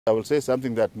I will say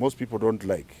something that most people don't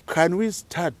like. Can we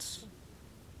start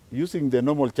using the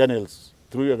normal channels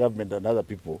through your government and other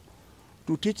people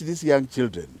to teach these young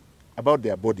children about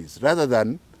their bodies rather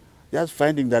than just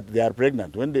finding that they are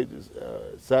pregnant when they,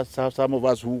 some of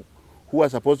us who are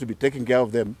supposed to be taking care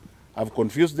of them have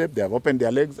confused them, they have opened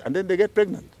their legs, and then they get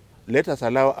pregnant. Let us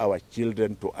allow our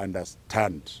children to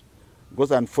understand, because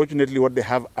unfortunately what they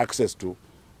have access to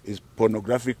is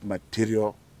pornographic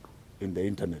material in the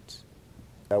internet.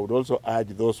 I would also urge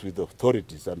those with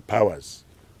authorities and powers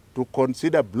to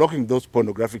consider blocking those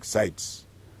pornographic sites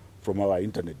from our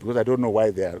internet, because I don't know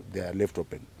why they are left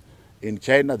open. In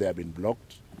China, they have been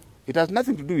blocked. It has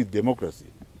nothing to do with democracy.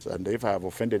 And if I have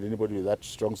offended anybody with that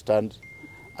strong stand,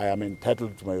 I am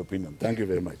entitled to my opinion. Thank you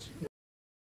very much.